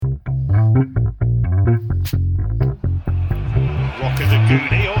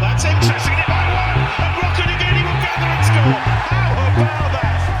Rokonuguni. Oh, that's interesting. It might work. And Rokonuguni will gather and score. How about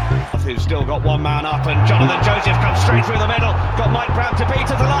that? Who's still got one man up, and Jonathan Joseph comes straight through the middle. Got Mike Brown to beat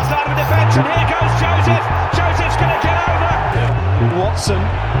at the last line of defence, and here goes Joseph. Joseph's going to get over. Watson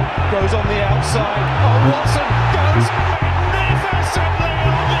goes on the outside. Oh, Watson goes magnificently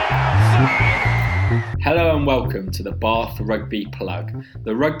on the outside. Hello and welcome to the Bath Rugby Plug,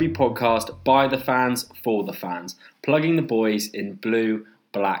 the rugby podcast by the fans for the fans, plugging the boys in blue,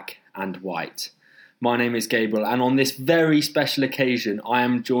 black and white. My name is Gabriel, and on this very special occasion I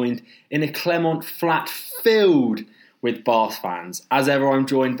am joined in a Clermont flat filled with Bath fans. As ever, I'm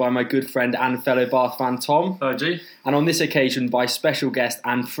joined by my good friend and fellow Bath fan Tom. Hello, G. And on this occasion by special guest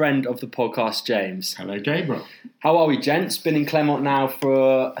and friend of the podcast, James. Hello, Gabriel. How are we, gents? Been in Clermont now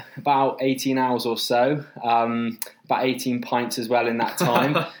for about 18 hours or so. About 18 pints as well in that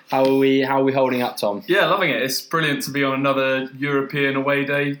time. How are we holding up, Tom? Yeah, loving it. It's brilliant to be on another European away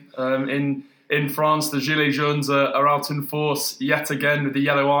day in France. The Gilets Jaunes are out in force yet again with the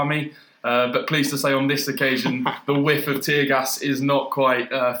Yellow Army. But pleased to say on this occasion, the whiff of tear gas is not quite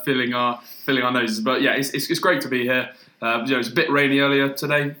filling our noses. But yeah, it's great to be here. It's a bit rainy earlier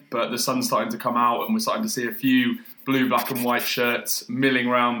today, but the sun's starting to come out, and we're starting to see a few blue, black, and white shirts milling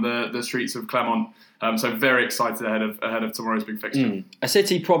around the streets of Clermont. So very excited ahead of tomorrow's big fixture. A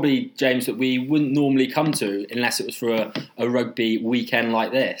city probably, James, that we wouldn't normally come to unless it was for a rugby weekend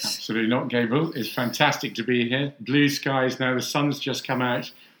like this. Absolutely not, Gabriel. It's fantastic to be here. Blue skies now. The sun's just come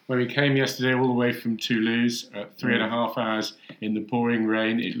out. When we came yesterday all the way from Toulouse, 3.5 hours in the pouring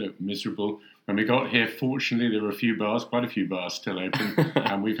rain, it looked miserable. When we got here, fortunately, there were quite a few bars still open,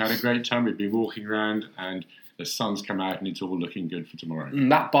 and we've had a great time. We've been walking around, and the sun's come out, and it's all looking good for tomorrow.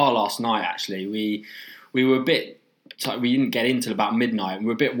 That bar last night, actually, we were a bit... We didn't get in till about midnight, and we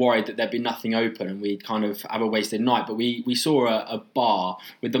were a bit worried that there'd be nothing open and we'd kind of have a wasted night. But we saw a bar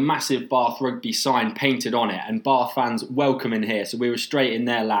with the massive Bath Rugby sign painted on it, and Bath fans welcome in here. So we were straight in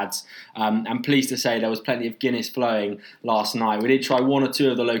there, lads. And pleased to say there was plenty of Guinness flowing last night. We did try one or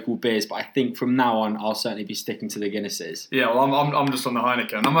two of the local beers, but I think from now on I'll certainly be sticking to the Guinnesses. Yeah, well, I'm just on the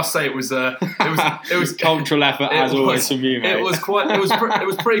Heineken. I must say it was cultural effort as always from you, mate. It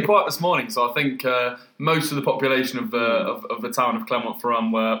was pretty quiet this morning, so I think most of the population of the town of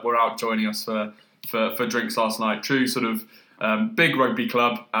Clermont-Ferrand were out joining us for drinks last night. True sort of big rugby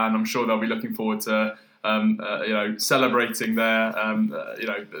club, and I'm sure they'll be looking forward to celebrating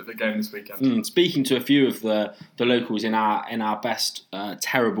the game this weekend. Speaking to a few of the locals in our best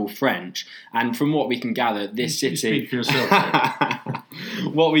terrible French, and from what we can gather, this city. Speak for yourself.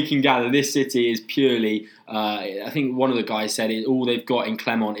 What we can gather, this city is purely. I think one of the guys said all they've got in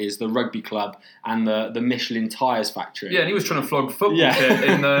Clermont is the rugby club and the Michelin tyres factory. Yeah, and he was trying to flog football kit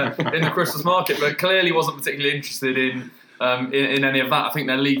in the Christmas market, but clearly wasn't particularly interested in any of that. I think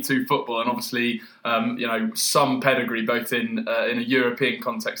they're League Two football, and obviously some pedigree both in a European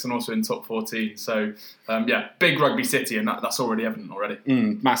context and also in top 14. So big rugby city, and that's already evident already.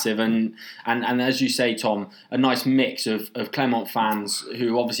 Massive, and as you say, Tom, a nice mix of Clermont fans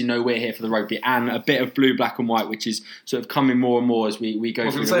who obviously know we're here for the rugby, and a bit of blue, black and white, which is sort of coming more and more as we go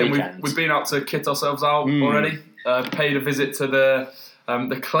through the weekend. We've been out to kit ourselves out already. Paid a visit to the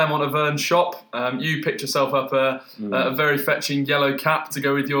Clermont Auvergne shop. You picked yourself up a very fetching yellow cap to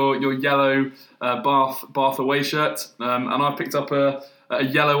go with your yellow Bath away shirt, and I picked up a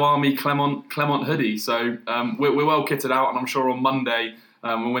Yellow Army Clermont hoodie. So we're well kitted out, and I'm sure on Monday,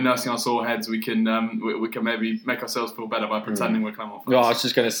 when we're nursing our sore heads, we can maybe make ourselves feel better by pretending we're Clermont fans. Well, I was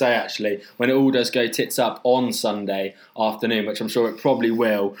just going to say, actually, when it all does go tits up on Sunday afternoon, which I'm sure it probably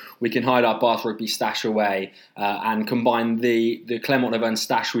will, we can hide our Bath Rugby stash away and combine the Clermont Auvergne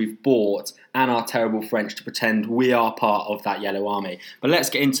stash we've bought and our terrible French to pretend we are part of that Yellow Army. But let's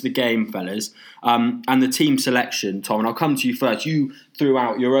get into the game, fellas. And the team selection, Tom, and I'll come to you first. You threw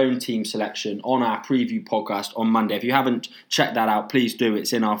out your own team selection on our preview podcast on Monday. If you haven't checked that out, please do.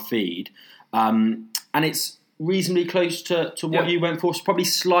 It's in our feed. And it's reasonably close to what you went for. It's probably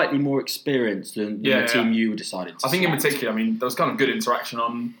slightly more experienced than the team you decided to I think select. in particular, there was kind of good interaction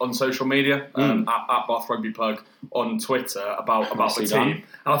on social media, at Bath Rugby Plug on Twitter about the team.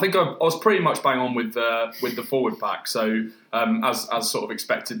 And I think I was pretty much bang on with the forward pack. So as sort of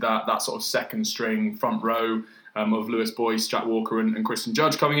expected, that sort of second string front row of Lewis Boyce, Jack Walker and Christian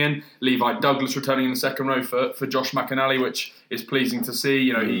Judge coming in. Levi Douglas returning in the second row for Josh McAnally, which is pleasing to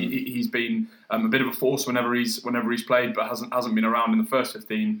see. He's been a bit of a force whenever he's played, but hasn't been around in the first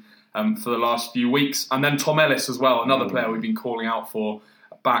 15 for the last few weeks. And then Tom Ellis as well, another player we've been calling out for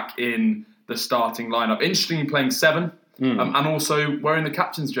back in the starting lineup. Interestingly playing 7 and also wearing the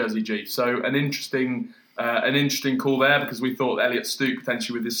captain's jersey, G. So an interesting an interesting call there, because we thought Elliot Stooke,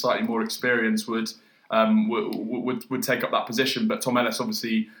 potentially with his slightly more experience, would take up that position. But Tom Ellis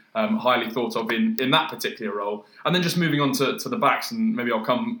obviously highly thought of in that particular role. And then just moving on to the backs, and maybe I'll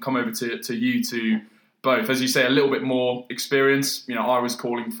come over to you two both. As you say, a little bit more experience. I was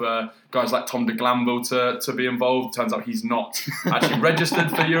calling for guys like Tom de Glanville to be involved. Turns out he's not actually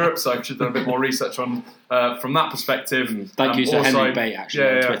registered for Europe, so I should have done a bit more research on from that perspective. Thank you to Henry Bate actually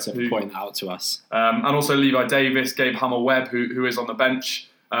on Twitter for pointing that out to us. And also Levi Davis, Gabe Hammer-Webb, who is on the bench.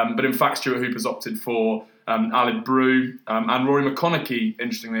 But in fact, Stuart Hooper's opted for Aled Brew, and Rory McConaughey,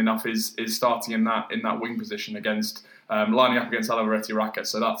 interestingly enough, is starting in that wing position against lining up against Alavereti Raka.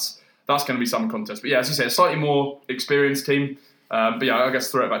 So that's going to be some contest. But yeah, as you say, a slightly more experienced team. But yeah, I guess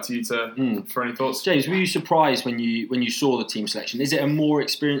throw it back to you for any thoughts. James, were you surprised when you saw the team selection? Is it a more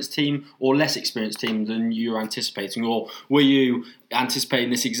experienced team or less experienced team than you were anticipating, or were you anticipating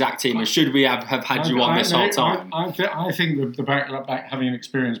this exact team? And should we have had you on this whole time? I think the back having an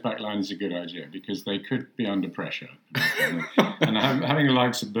experienced back line is a good idea, because they could be under pressure. And having the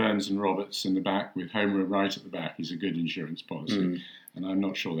likes of Burns and Roberts in the back with Homer right at the back is a good insurance policy. And I'm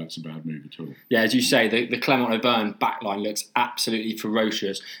not sure that's a bad move at all. Yeah, as you say, the Clement O'Byrne backline looks absolutely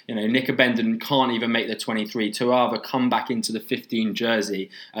ferocious. Nick Abendon can't even make the 23. Tuava come back into the 15 jersey,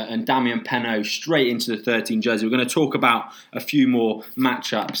 and Damien Penaud straight into the 13 jersey. We're going to talk about a few more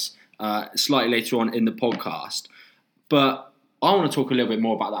matchups slightly later on in the podcast. But I want to talk a little bit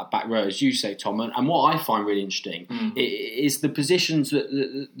more about that back row, as you say, Tom. And what I find really interesting is the positions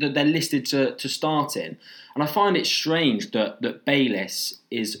that they're listed to start in. And I find it strange that Bayliss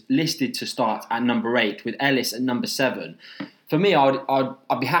is listed to start at number 8 with Ellis at number 7. For me,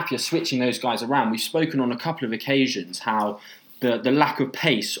 I'd be happier switching those guys around. We've spoken on a couple of occasions how the lack of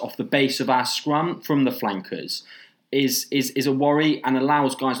pace off the base of our scrum from the flankers is a worry, and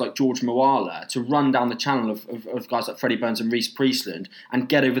allows guys like George Moala to run down the channel of guys like Freddie Burns and Reece Priestland and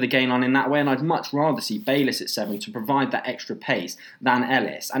get over the gain line in that way. And I'd much rather see Bayliss at 7 to provide that extra pace than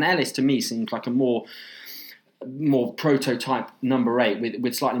Ellis. And Ellis to me seems like a more prototype number 8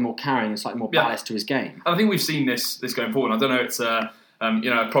 with slightly more carrying and slightly more ballast to his game. I think we've seen this going forward. I don't know, it's a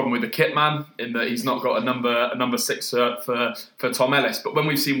problem with the kit man in that he's not got a number 6 for Tom Ellis. But when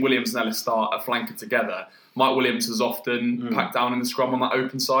we've seen Williams and Ellis start a flanker together, Mike Williams has often packed down in the scrum on that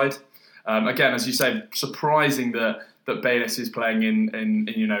open side. Again, as you said, surprising that Bayliss is playing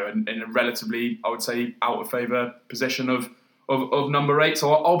in a relatively, I would say, out of favour position of number 8.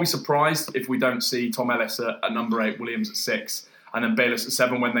 So I'll be surprised if we don't see Tom Ellis at number 8, Williams at 6, and then Bayliss at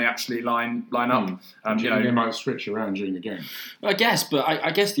 7 when they actually line up. They might switch around during the game. I guess, but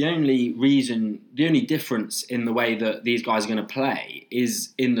I guess the only difference in the way that these guys are going to play is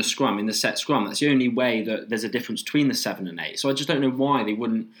in the scrum, in the set scrum. That's the only way that there's a difference between the 7 and 8. So I just don't know why they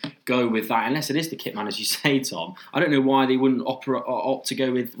wouldn't go with that, unless it is the kit man, as you say, Tom. I don't know why they wouldn't opt to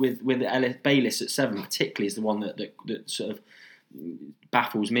go with Ellis Bayliss at 7, particularly is the one that sort of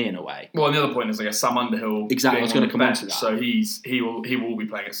baffles me in a way. Well, and the other point is, I guess, Sam Underhill. Exactly, I was going to come on to that. So he will be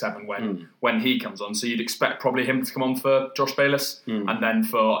playing at 7 when he comes on. So you'd expect probably him to come on for Josh Bayliss, and then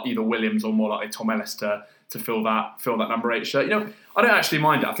for either Williams or more likely Tom Ellis to fill that number 8 shirt. I don't actually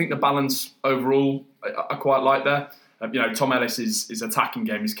mind it. I think the balance overall I quite like there. Tom Ellis his attacking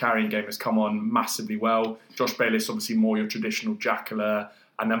game, his carrying game has come on massively well. Josh Bayliss obviously more your traditional jackler.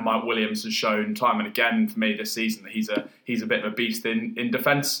 And then Mike Williams has shown time and again for me this season that he's a bit of a beast in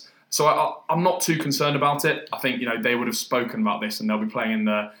defence. So I'm not too concerned about it. I think they would have spoken about this and they'll be playing in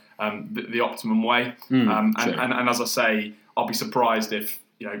the optimum way. And as I say, I'll be surprised if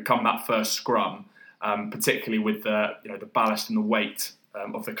come that first scrum, particularly with the ballast and the weight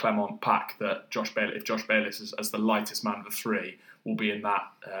of the Clement pack, that Josh Bayliss as the lightest man of the 3 will be in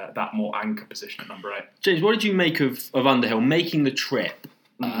that more anchor position at number 8. James, what did you make of Underhill making the trip?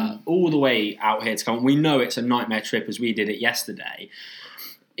 All the way out here to come. We know it's a nightmare trip as we did it yesterday.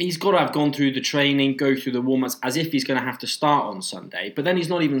 He's got to have gone through the training, go through the warm-ups as if he's going to have to start on Sunday, but then he's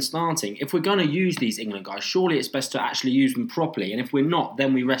not even starting. If we're going to use these England guys, surely it's best to actually use them properly, and if we're not,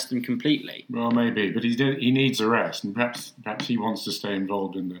 then we rest them completely. Well, maybe, but he needs a rest, and perhaps he wants to stay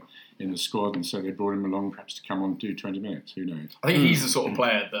involved in the squad, and so they brought him along perhaps to come on and do 20 minutes. Who knows? I think he's the sort of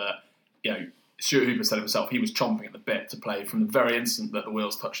player that, Stuart Hooper said himself, he was chomping at the bit to play from the very instant that the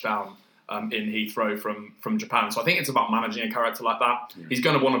wheels touched down in Heathrow from Japan. So I think it's about managing a character like that. Yeah. He's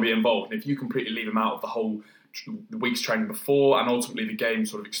going to want to be involved. And if you completely leave him out of the week's training before and ultimately the game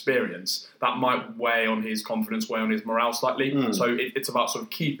sort of experience, that might weigh on his confidence, weigh on his morale slightly. So it's about sort of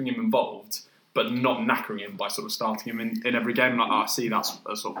keeping him involved but not knackering him by sort of starting him in every game. And I see that's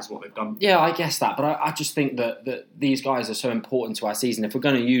sort of what they've done. Yeah, I guess that, but I just think that these guys are so important to our season. If we're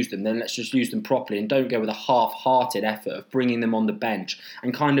going to use them, then let's just use them properly and don't go with a half-hearted effort of bringing them on the bench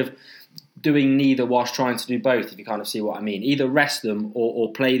and kind of doing neither whilst trying to do both, if you kind of see what I mean. Either rest them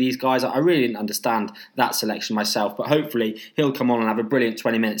or play these guys. I really didn't understand that selection myself, but hopefully he'll come on and have a brilliant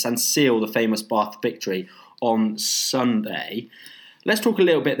 20 minutes and seal the famous Bath victory on Sunday. Let's talk a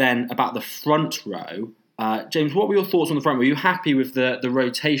little bit then about the front row. James, what were your thoughts on the front row? Were you happy with the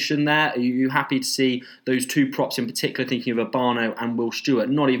rotation there? Are you happy to see those two props in particular, thinking of Urbano and Will Stewart,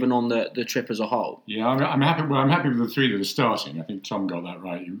 not even on the trip as a whole? Yeah, I'm happy. Well, I'm happy with the three that are starting. I think Tom got that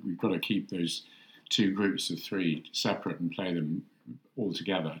right. We've got to keep those two groups of three separate and play them all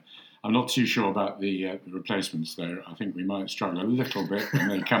together. I'm not too sure about the replacements, though. I think we might struggle a little bit when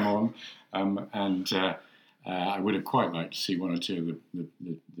they come on, I would have quite liked to see one or two of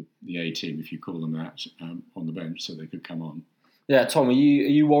the A team, if you call them that, on the bench so they could come on. Yeah, Tom, are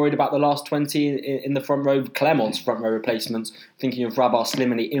you worried about the last 20 in the front row? Clermont's front row replacements, thinking of Rabah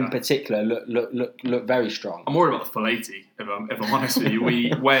Slimani in particular, look very strong. I'm worried about the full 80, if I'm honest with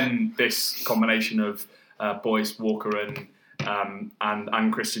you. When this combination of Boyce, Walker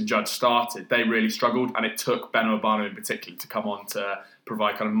and Christian Judge started, they really struggled, and it took Ben Urbano in particular to come on to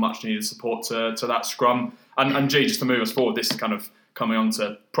provide kind of much needed support to that scrum. And G, just to move us forward, this is kind of coming on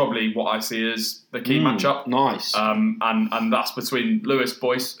to probably what I see as the key matchup. Nice. And that's between Lewis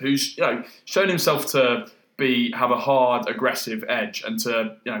Boyce, who's shown himself to have a hard, aggressive edge, and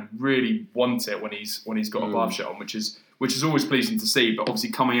to really want it when he's got a Bath shirt on, which is always pleasing to see. But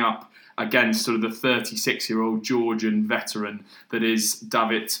obviously coming up against sort of the 36-year-old Georgian veteran that is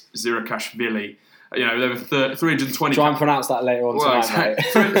David Zirakashvili. There were 320... Try and pronounce that later on tonight,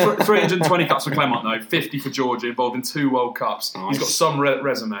 mate. 320 caps for Clermont, though. 50 for Georgia, involved in 2 World Cups. Nice. He's got some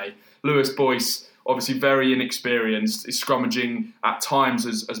resume. Lewis Boyce, obviously very inexperienced. His scrummaging at times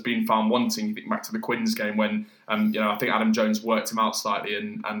has been found wanting. You think back to the Quins game when I think Adam Jones worked him out slightly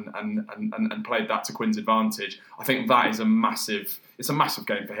and played that to Quins' advantage. I think that is a massive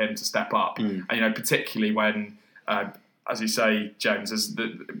game for him to step up. And particularly when, as you say, James, as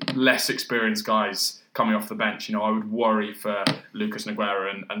the less experienced guys coming off the bench, I would worry for Lucas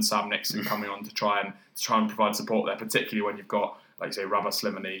Nogueira and Sam Nixon coming on to try and provide support there, particularly when you've got, like you say, Rabah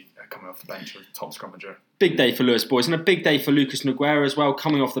Slimani coming off the bench with top scrummager. Big day for Lewis Boyce, and a big day for Lucas Nogueira as well,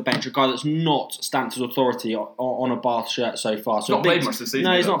 coming off the bench, a guy that's not stamped as authority on a Bath shirt so far. So not played much this season.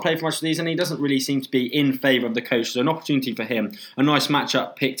 No, he's not played for much this season. He doesn't really seem to be in favour of the coach. So an opportunity for him. A nice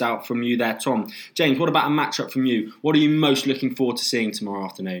matchup picked out from you there, Tom. James, what about a matchup from you? What are you most looking forward to seeing tomorrow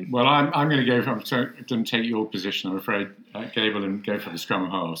afternoon? Well, I'm going to go and take your position, I'm afraid, Gable, and go for the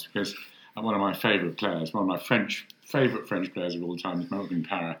scrum halves, because one of my favourite players, one of my favourite French players of all time is Morgan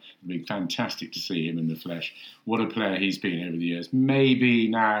Parra. It'd be fantastic to see him in the flesh. What a player he's been over the years. Maybe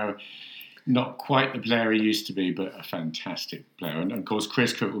now not quite the player he used to be, but a fantastic player. And of course,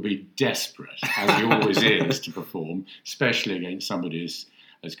 Chris Cook will be desperate, as he always is, to perform, especially against somebody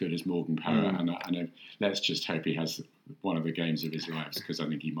as good as Morgan Parra. And let's just hope he has one of the games of his life, because I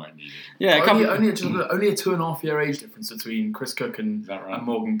think he might need it. Yeah, only a 2.5-year age difference between Chris Cook and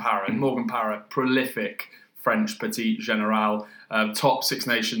Morgan Parra. And Morgan Parra, prolific French Petit General, top Six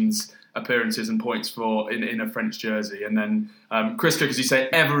Nations appearances and points in a French jersey. And then Chris Cook, as you say,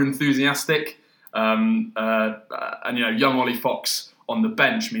 ever enthusiastic. And young Ollie Fox on the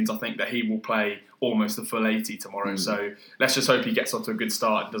bench means I think that he will play almost the full 80 tomorrow. So let's just hope he gets off to a good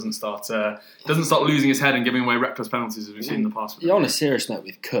start and doesn't start losing his head and giving away reckless penalties as we've seen in the past. Yeah, on a serious note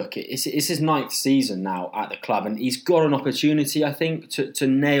with Cook, it's his 9th season now at the club, and he's got an opportunity, I think, to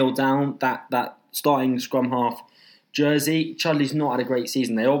nail down that starting scrum half jersey. Chudley's not had a great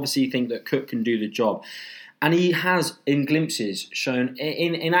season. They obviously think that Cook can do the job. And he has, in glimpses, shown,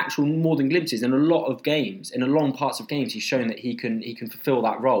 in actual more than glimpses, in a lot of games, in a long parts of games, he's shown that he can fulfil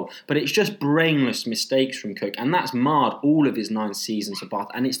that role. But it's just brainless mistakes from Cook, and that's marred all of his 9 seasons for Bath,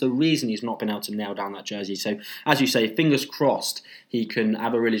 and it's the reason he's not been able to nail down that jersey. So, as you say, fingers crossed he can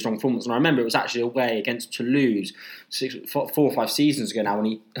have a really strong performance. And I remember it was actually away against Toulouse 4 or 5 seasons ago now when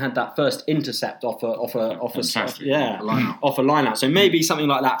he had that first intercept off a line-out. So maybe something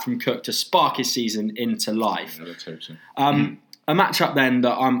like that from Cook to spark his season into life. Yeah, let's hope so. A matchup then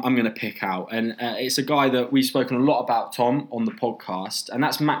that I'm going to pick out, and it's a guy that we've spoken a lot about, Tom, on the podcast, and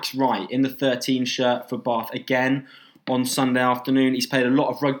that's Max Wright in the 13 shirt for Bath again on Sunday afternoon. He's played a lot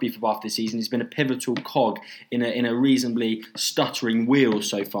of rugby for Bath this season. He's been a pivotal cog in a reasonably stuttering wheel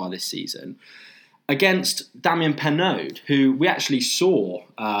so far this season. against Damien Penaud, who we actually saw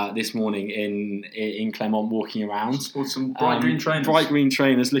this morning in Clermont walking around. Sported some bright green trainers. Bright green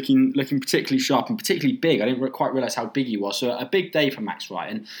trainers, looking particularly sharp and particularly big. I didn't quite realise how big he was. So a big day for Max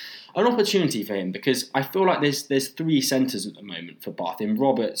Wright, and an opportunity for him, because I feel like there's three centres at the moment for Bath, in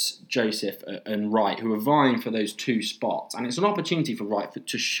Roberts, Joseph and Wright, who are vying for those two spots. And it's an opportunity for Wright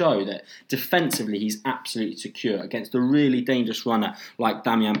to show that defensively he's absolutely secure against a really dangerous runner like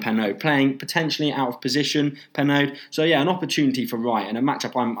Damien Penaud, playing potentially out of position, Penaud. So yeah, an opportunity for Wright, and a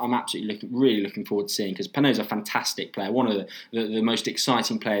matchup I'm absolutely really looking forward to seeing, because Penaud's a fantastic player, one of the most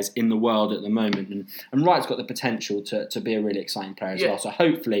exciting players in the world at the moment. And Wright's got the potential to be a really exciting player as well. So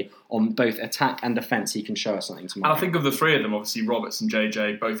hopefully on both attack and defence he can show us something tomorrow. And I think of the three of them, obviously Roberts and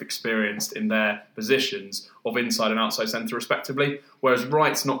JJ both experienced in their positions of inside and outside centre respectively, whereas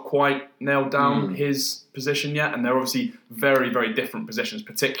Wright's not quite nailed down his position yet, and they're obviously very, very different positions,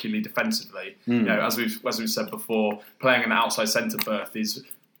 particularly defensively. You know, as we've said before, playing an outside centre berth is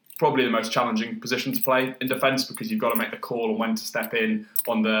probably the most challenging position to play in defence, because you've got to make the call on when to step in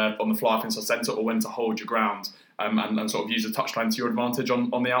on the fly off inside centre or when to hold your ground. And sort of use the touchline to your advantage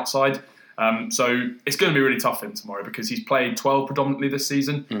on the outside. So it's going to be really tough for him tomorrow, because he's played 12 predominantly this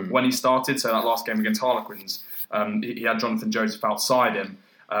season when he started. So that last game against Harlequins, he had Jonathan Joseph outside him,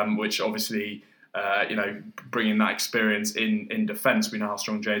 which obviously, bringing that experience in defence. We know how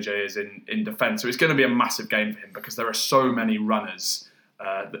strong JJ is in defence. So it's going to be a massive game for him, because there are so many runners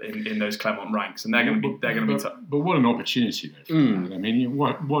in those Clermont ranks, and they're going to be tough. But what an opportunity though! I mean,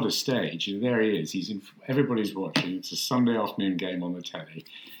 what a stage! There he is. Everybody's watching. It's a Sunday afternoon game on the telly.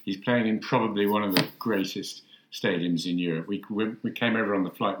 He's playing in probably one of the greatest stadiums in Europe. We came over on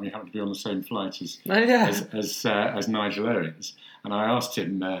the flight, and we happened to be on the same flight as Nigel Owens. And I asked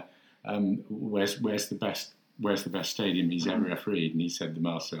him, where's the best stadium he's ever refereed, and he said the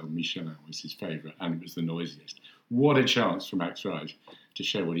Marcel Michelin was his favourite, and it was the noisiest. What a chance for Max Wright to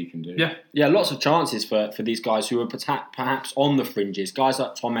show what he can do. Yeah, lots of chances for these guys who are perhaps on the fringes. Guys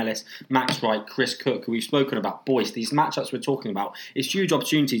like Tom Ellis, Max Wright, Chris Cook, who we've spoken about. Boys, these matchups we're talking about, it's huge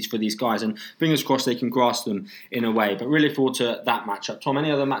opportunities for these guys, and fingers crossed they can grasp them in a way. But really forward to that matchup. Tom,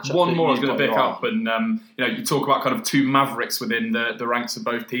 any other matchups? One more I was going to pick up, and you talk about kind of two mavericks within the ranks of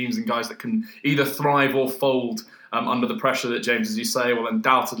both teams, and guys that can either thrive or fold under the pressure that, James, as you say, will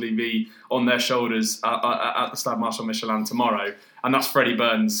undoubtedly be on their shoulders at the Stade Marcel Michelin tomorrow. And that's Freddie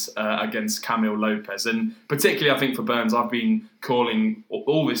Burns against Camille Lopez. And particularly, I think, for Burns, I've been calling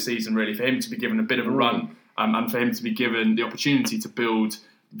all this season, really, for him to be given a bit of a run and for him to be given the opportunity to build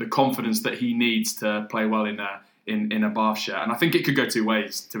the confidence that he needs to play well in a Bath shirt. And I think it could go two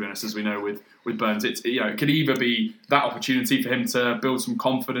ways, to be honest, as we know with Burns. It could either be that opportunity for him to build some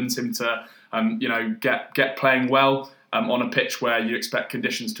confidence, him to get playing well on a pitch where you expect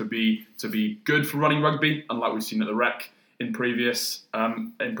conditions to be good for running rugby, unlike we've seen at the Rec in previous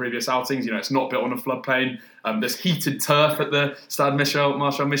outings. It's not built on a floodplain. There's heated turf at the Stade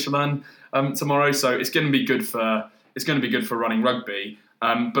Marcel Michelin tomorrow, so it's going to be good for running rugby.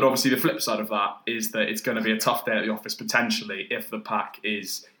 But obviously, the flip side of that is that it's going to be a tough day at the office potentially if the pack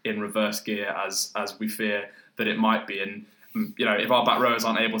is in reverse gear, as we fear that it might be. And if our back rowers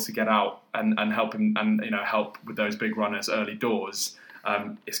aren't able to get out and help him and help with those big runners early doors,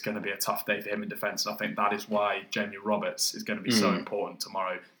 it's going to be a tough day for him in defence. And I think that is why Jamie Roberts is going to be so important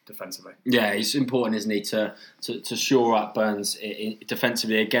tomorrow defensively. Yeah, he's important, isn't he, to shore up Burns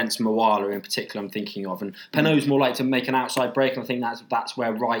defensively against Moala in particular, I'm thinking of. And Penaud's more likely to make an outside break, and I think that's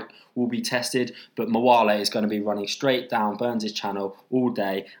where Wright will be tested. But Moala is going to be running straight down Burns' channel all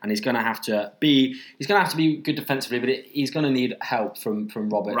day, and he's going to have to be good defensively, but he's going to need help from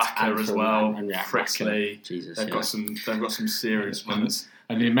Roberts Racker as well, and Frixley. They've got some serious ones.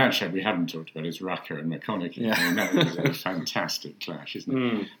 And the matchup we haven't talked about is Racker and McConaughey. Yeah. I mean, that is a fantastic clash, isn't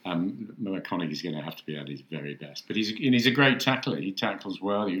it? McConaughey's going to have to be at his very best. But he's a great tackler. He tackles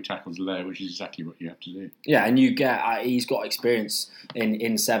well, he tackles low, which is exactly what you have to do. Yeah, and he's got experience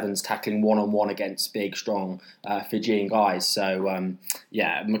in sevens tackling one-on-one against big, strong Fijian guys. So,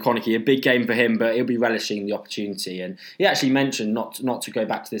 McConaughey, a big game for him, but he'll be relishing the opportunity. And he actually mentioned, not to go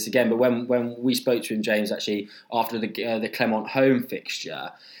back to this again, but when we spoke to him, James, actually, after the Clermont home fixture,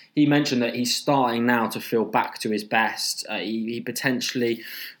 he mentioned that he's starting now to feel back to his best. He potentially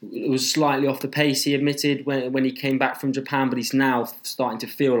was slightly off the pace, he admitted, when he came back from Japan, but he's now starting to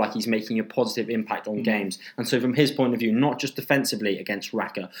feel like he's making a positive impact on games. And so from his point of view, not just defensively against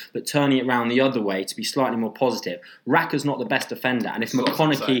Racker, but turning it around the other way to be slightly more positive. Racker's not the best defender, and if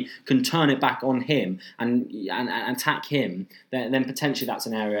McConaughey can turn it back on him and attack him, then potentially that's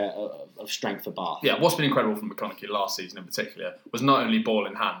an area of strength for Bath. Yeah, what's been incredible from McConaughey last season in particular was not only ball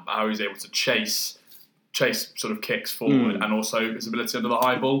in hand, but how he was able to chase chase sort of kicks forward and also his ability under the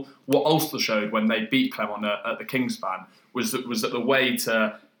high ball. What Ulster showed when they beat Clermont at the Kingspan was that the way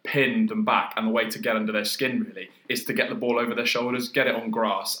to pin them back and the way to get under their skin really is to get the ball over their shoulders, get it on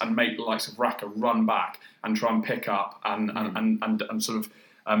grass, and make the likes of Raka run back and try and pick up and sort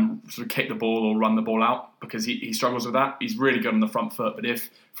of kick the ball or run the ball out, because he struggles with that. He's really good on the front foot, but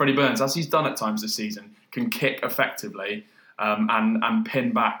if Freddie Burns, as he's done at times this season, can kick effectively and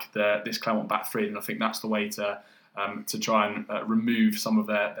pin back this Clermont back three, and I think that's the way to try and remove some of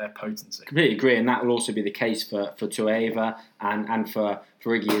their potency. Completely agree, and that will also be the case for Tueva and for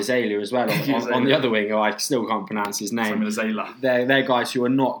Iggy Azalea as well on the other wing, who I still can't pronounce his name. They're guys who are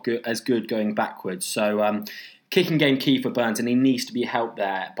not as good going backwards. So kicking game key for Burns, and he needs to be helped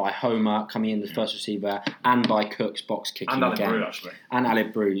there by Homer coming in the first receiver and by Cook's box kicking and again. Brew, actually. And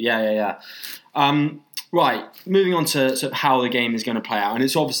Aled Brew, yeah. Right, moving on to sort of how the game is going to play out, and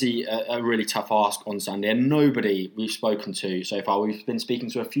it's obviously a really tough ask on Sunday, and nobody we've spoken to so far, we've been speaking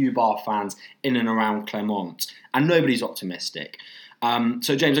to a few Bath fans in and around Clermont, and nobody's optimistic.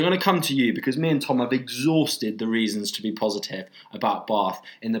 So James, I'm going to come to you, because me and Tom have exhausted the reasons to be positive about Bath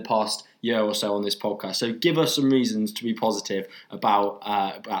in the past year or so on this podcast. So give us some reasons to be positive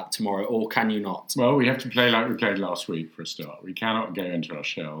about tomorrow, or can you not? Well, we have to play like we played last week for a start. We cannot go into our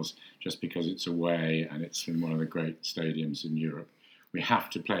shells just because it's away and it's in one of the great stadiums in Europe. We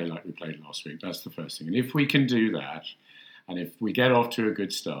have to play like we played last week. That's the first thing. And if we can do that, and if we get off to a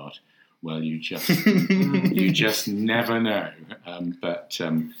good start, well, you just never know. But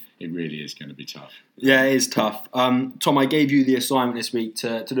it really is going to be tough. Yeah, it is tough. Tom, I gave you the assignment this week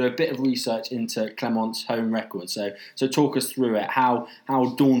to do a bit of research into Clermont's home record. So talk us through it. How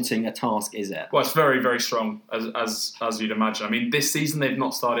daunting a task is it? Well, it's very, very strong, as you'd imagine. I mean, this season they've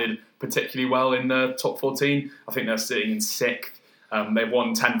not started particularly well in the top 14. I think they're sitting in 6th. They've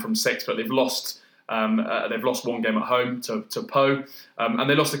won 10 from 6, but they've lost one game at home to Po, and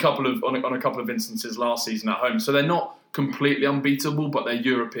they lost on a couple of instances last season at home. So they're not completely unbeatable, but their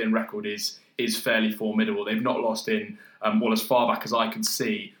European record is fairly formidable. They've not lost in as far back as I can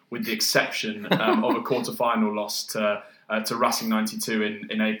see, with the exception of a quarter-final loss to Racing 92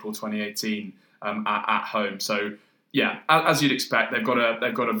 in April 2018 at home. So yeah, as you'd expect, they've got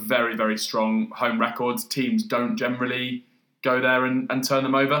a very, very strong home record. Teams don't generally go there and turn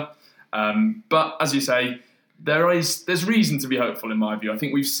them over. But as you say, there's reason to be hopeful in my view. I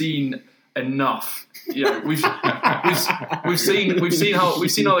think we've seen enough. You know, we've seen how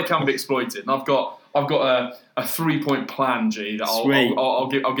they can be exploited. And I've got a 3-point plan, G, that I'll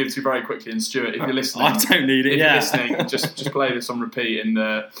give to you very quickly. And Stuart, if you're listening, I don't need it. If you're listening, just play this on repeat in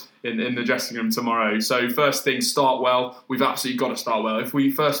the dressing room tomorrow. So first thing, start well. We've absolutely got to start well. If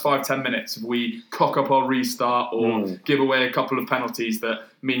we first 5-10 minutes, if we cock up our restart or give away a couple of penalties, that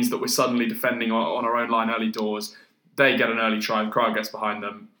means that we're suddenly defending on our own line early doors. They get an early try, the crowd gets behind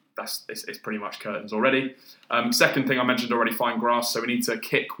them. It's pretty much curtains already. Second thing I mentioned already, fine grass. So we need to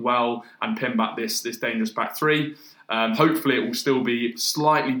kick well and pin back this dangerous back three. Hopefully it will still be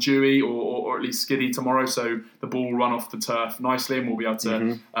slightly dewy or at least skiddy tomorrow, so the ball will run off the turf nicely and we'll be able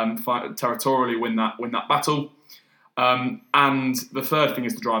to territorially win that battle. And the third thing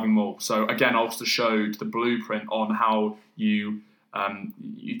is the driving maul. So again, Ulster showed the blueprint on how you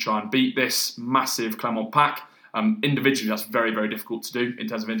try and beat this massive Clermont pack. Individually, that's very, very difficult to do in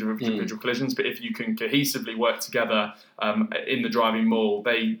terms of individual collisions. But if you can cohesively work together in the driving maul,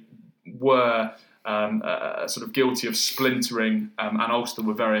 they were sort of guilty of splintering, and Ulster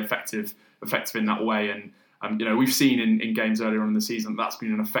were very effective in that way. And we've seen in games earlier on in the season that's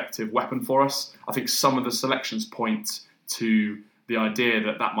been an effective weapon for us. I think some of the selections point to the idea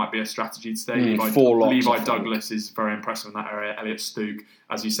that might be a strategy today. Levi Douglas is very impressive in that area. Elliot Stug,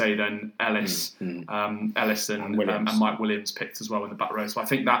 as you say, then Ellis, Ellis and Mike Williams picked as well in the back row. So I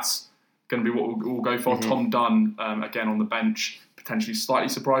think that's going to be what we'll go for. Tom Dunn, again on the bench, potentially slightly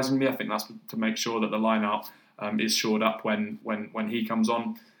surprisingly. I think that's to make sure that the line-out is shored up when he comes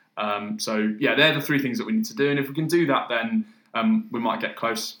on. So yeah, they're the three things that we need to do. And if we can do that, then we might get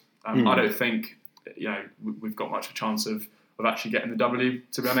close. I don't think we've got much of a chance of actually getting the W,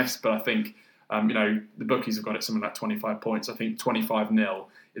 to be honest. But I think the bookies have got it something like 25 points. I think 25-0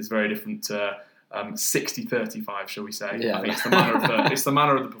 is very different to 60-35, shall we say? Yeah. I think it's the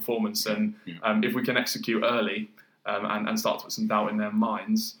manner of the performance, and if we can execute early and start to put some doubt in their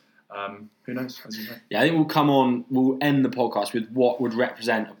minds, Who knows, as you say. Yeah, I think we'll end the podcast with what would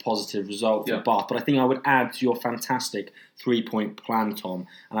represent a positive result for Bath. But I think I would add to your fantastic 3-point plan, Tom,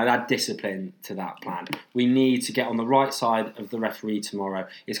 and I'd add discipline to that plan. We need to get on the right side of the referee tomorrow.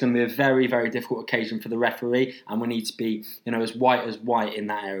 It's going to be a very, very difficult occasion for the referee, and we need to be, as white in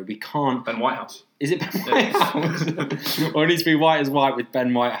that area. We can't... Ben Whitehouse. Is it Ben Whitehouse? Or it needs to be white as white with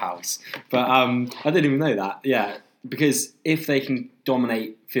Ben Whitehouse. But I didn't even know that. Yeah, because if they can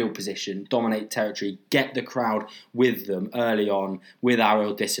dominate field position, dominate territory, get the crowd with them early on with our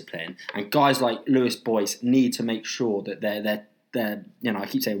real discipline, and guys like Lewis Boyce need to make sure that they're I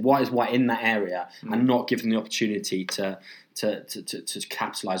keep saying white is white in that area and not give them the opportunity to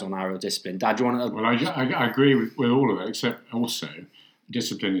capitalise on our real discipline. Dad, do you want to... Well, I agree with all of that, except also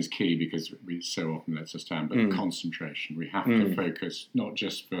discipline is key because we so often lets us down, but concentration. We have to focus not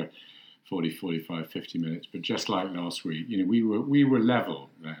just for 40, 45, 50 minutes, but just like last week, we were level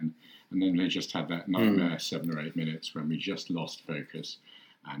then, and then they just had that nightmare 7 or 8 minutes when we just lost focus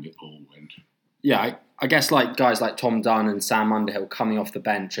and it all went. Yeah, I guess like guys like Tom Dunn and Sam Underhill coming off the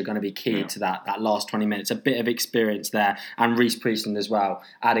bench are going to be key to that last 20 minutes. A bit of experience there, and Reece Priestland as well,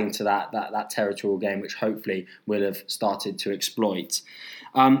 adding to that territorial game, which hopefully we'll have started to exploit.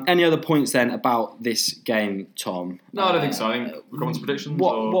 Any other points then about this game, Tom? No, I don't think so. I think we've gone to predictions.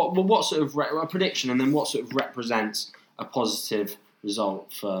 What sort of a prediction, and then what sort of represents a positive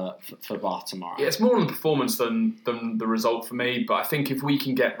result for Bath tomorrow? Yeah, it's more on the performance than the result for me. But I think if we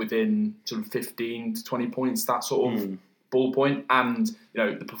can get within sort of 15 to 20 points, that sort of ball point, and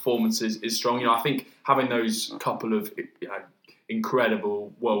the performance is strong. I think having those couple of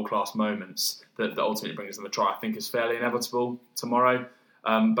incredible world-class moments that ultimately bring us in the try, I think is fairly inevitable tomorrow.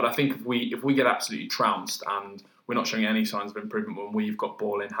 But I think if we get absolutely trounced and we're not showing any signs of improvement when we've got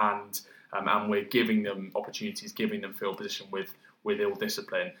ball in hand and we're giving them opportunities, giving them field position with ill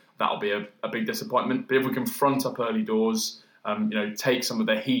discipline, that'll be a big disappointment. But if we can front up early doors, take some of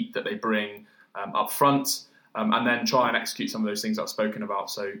the heat that they bring up front, and then try and execute some of those things I've spoken about.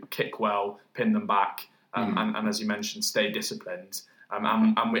 So kick well, pin them back, and as you mentioned, stay disciplined.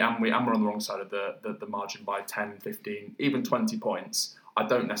 And we're on the wrong side of the margin by 10, 15, even 20 points. I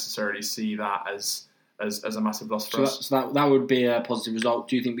don't necessarily see that as a massive loss for us. So that would be a positive result.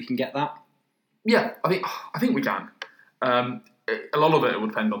 Do you think we can get that? Yeah, I think we can. A lot of it will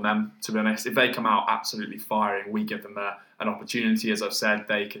depend on them, to be honest. If they come out absolutely firing, we give them an opportunity. As I've said,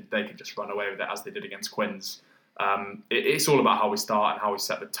 they could just run away with it as they did against Quins. It's all about how we start and how we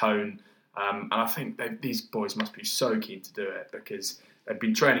set the tone. And I think these boys must be so keen to do it because they've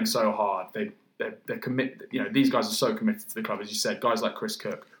been training so hard. They're committed. These guys are so committed to the club, as you said. Guys like Chris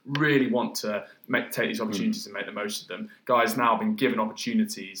Cook really want to take these opportunities and make the most of them. Guys now have been given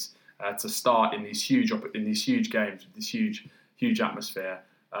opportunities to start in these huge games with this huge atmosphere.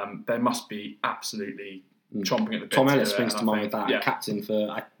 They must be absolutely chomping at the bit. Tom Ellis springs to mind with that, captain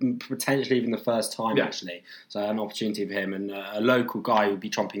for potentially even the first time actually. So an opportunity for him, and a local guy who would be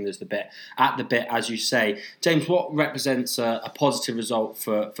chomping at the bit, as you say. James, what represents a positive result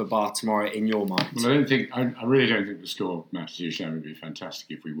for Bath tomorrow in your mind? Well, I really don't think the score matters. Usually, it would be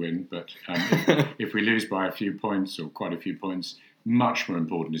fantastic if we win, but if we lose by a few points or quite a few points, much more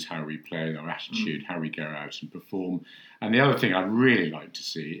important is how we play, our attitude, how we go out and perform. And the other thing I'd really like to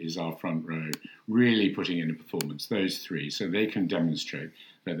see is our front row really putting in a performance, those three, so they can demonstrate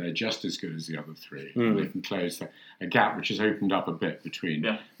that they're just as good as the other three. They can close a gap which has opened up a bit between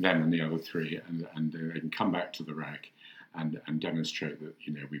them and the other three, and they can come back to the rack and demonstrate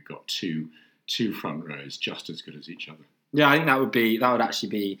that we've got two front rows just as good as each other. Yeah, I think that would actually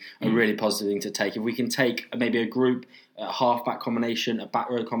be a really positive thing to take. If we can take maybe a group, a half-back combination, a back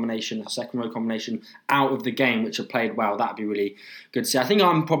row combination, a second row combination out of the game, which have played well, that'd be really good to see. I think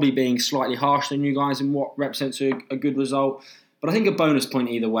I'm probably being slightly harsher than you guys in what represents a good result, but I think a bonus point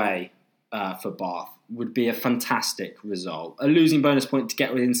either way for Bath would be a fantastic result. A losing bonus point to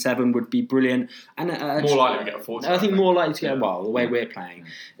get within 7 would be brilliant. And more likely to get a 4 try. I think more likely to get, the way we're playing,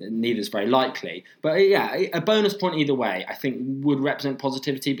 neither's very likely. But a bonus point either way, I think would represent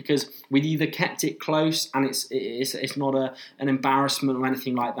positivity because we'd either kept it close and it's not an embarrassment or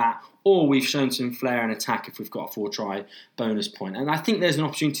anything like that, or we've shown some flair and attack if we've got a 4 try bonus point. And I think there's an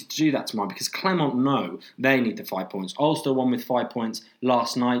opportunity to do that tomorrow because Clermont know they need the 5 points. Ulster won with 5 points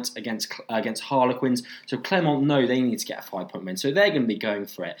last night against Harlequins. So Clermont know they need to get a 5-point win. So they're going to be going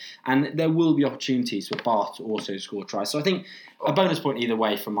for it. And there will be opportunities for Bath to also score tries. So I think a bonus point either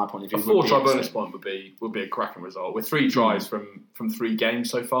way from my point of view. A 4 try bonus point would be a cracking result. With 3 tries from 3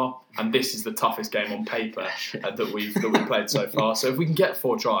 games so far. And this is the toughest game on paper that we've played so far. So if we can get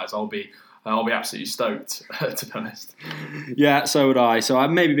 4 tries, I'll be I'll be absolutely stoked, to be honest. Yeah, so would I. So I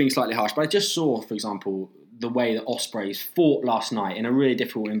may be being slightly harsh, but I just saw, for example, the way that Ospreys fought last night in a really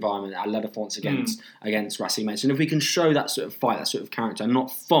difficult environment at La Défense against Racing Metz. And if we can show that sort of fight, that sort of character, and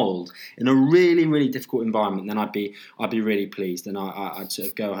not fold in a really, really difficult environment, then I'd be really pleased, and I'd sort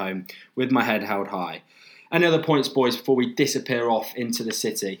of go home with my head held high. Any other points, boys, before we disappear off into the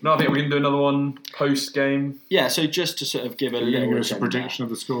city? No, I think we can do another one post-game. Yeah, so just to sort of give a little... a prediction of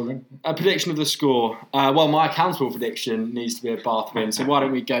the score then? A prediction of the score. Well, my accountable prediction needs to be a Bath win, so why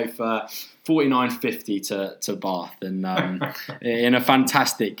don't we go for 49-50 to Bath, and in a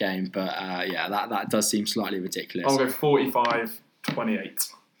fantastic game. But yeah, that does seem slightly ridiculous. I'll go 45-28.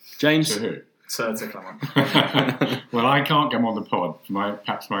 James? To who? To Clement. Well, I can't come on the pod for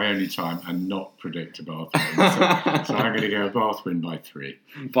perhaps my only time and not predict a Bath win. So I'm going to go a Bath win by 3.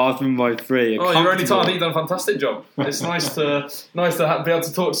 Bath win by 3. Oh, your only time. I think you've done a fantastic job. It's nice to be able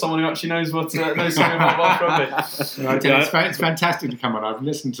to talk to someone who actually knows something about Bath rugby. It's fantastic to come on. I've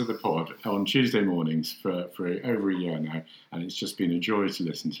listened to the pod on Tuesday mornings for over a year now, and it's just been a joy to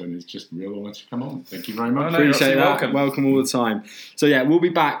listen to, and it's just a real honour to come on. Thank you very much. Appreciate that. Welcome all the time. So yeah, we'll be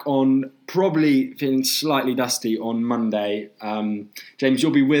back on, probably feeling slightly dusty, on Monday. James,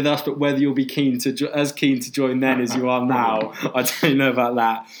 you'll be with us, but whether you'll be as keen to join then as you are now, I don't know about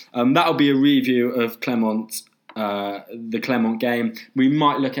that. That'll be a review of Clermont, the Clermont game. We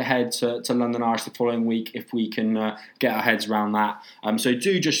might look ahead to London Irish the following week if we can get our heads around that. So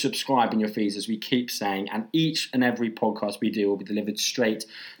do just subscribe in your feeds, as we keep saying, and each and every podcast we do will be delivered straight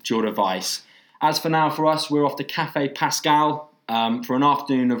to your device. As for now, for us, we're off to Café Pascal for an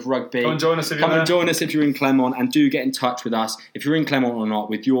afternoon of rugby. Come and join us if you're in Clermont, and do get in touch with us if you're in Clermont or not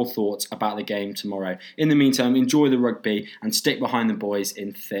with your thoughts about the game tomorrow. In the meantime, enjoy the rugby and stick behind the boys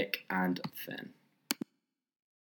in thick and thin.